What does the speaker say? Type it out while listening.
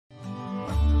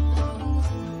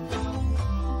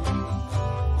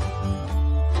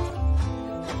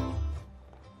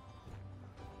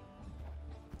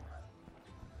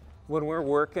when we're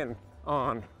working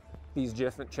on these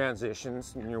different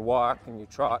transitions, in your walk and your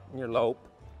trot and your lope,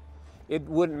 it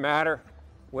wouldn't matter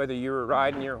whether you were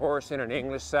riding your horse in an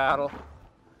English saddle,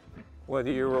 whether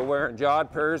you were wearing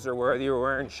jodhpurs or whether you were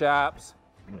wearing chaps,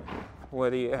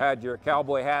 whether you had your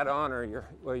cowboy hat on or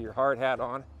your hard hat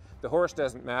on. The horse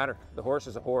doesn't matter. The horse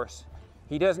is a horse.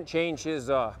 He doesn't change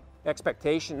his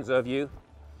expectations of you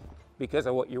because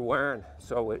of what you're wearing.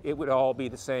 So it would all be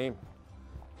the same.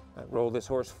 I roll this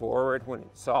horse forward when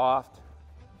it's soft.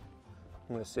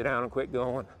 I'm going to sit down and quit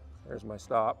going. There's my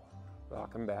stop.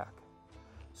 Rock him back.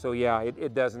 So yeah,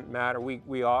 it doesn't matter.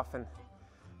 We often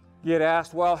get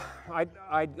asked, well,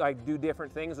 I do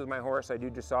different things with my horse. I do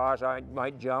dressage. I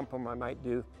might jump him. I might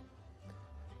do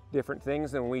different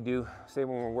things than we do, say,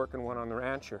 when we're working one on the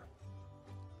ranch or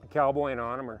cowboying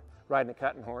on him or riding a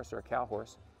cutting horse or a cow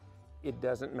horse. It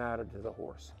doesn't matter to the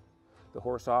horse. The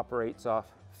horse operates off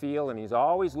feel, and he's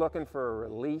always looking for a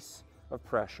release of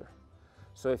pressure.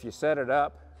 So if you set it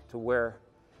up to where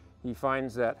he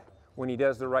finds that when he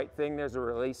does the right thing, there's a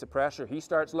release of pressure, he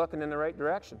starts looking in the right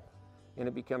direction. And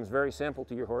it becomes very simple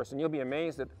to your horse. And you'll be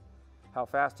amazed at how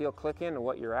fast he'll click into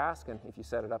what you're asking if you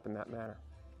set it up in that manner.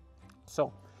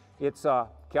 So it's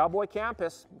Cowboy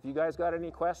Campus. If you guys got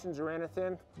any questions or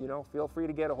anything, you know, feel free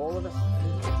to get a hold of us.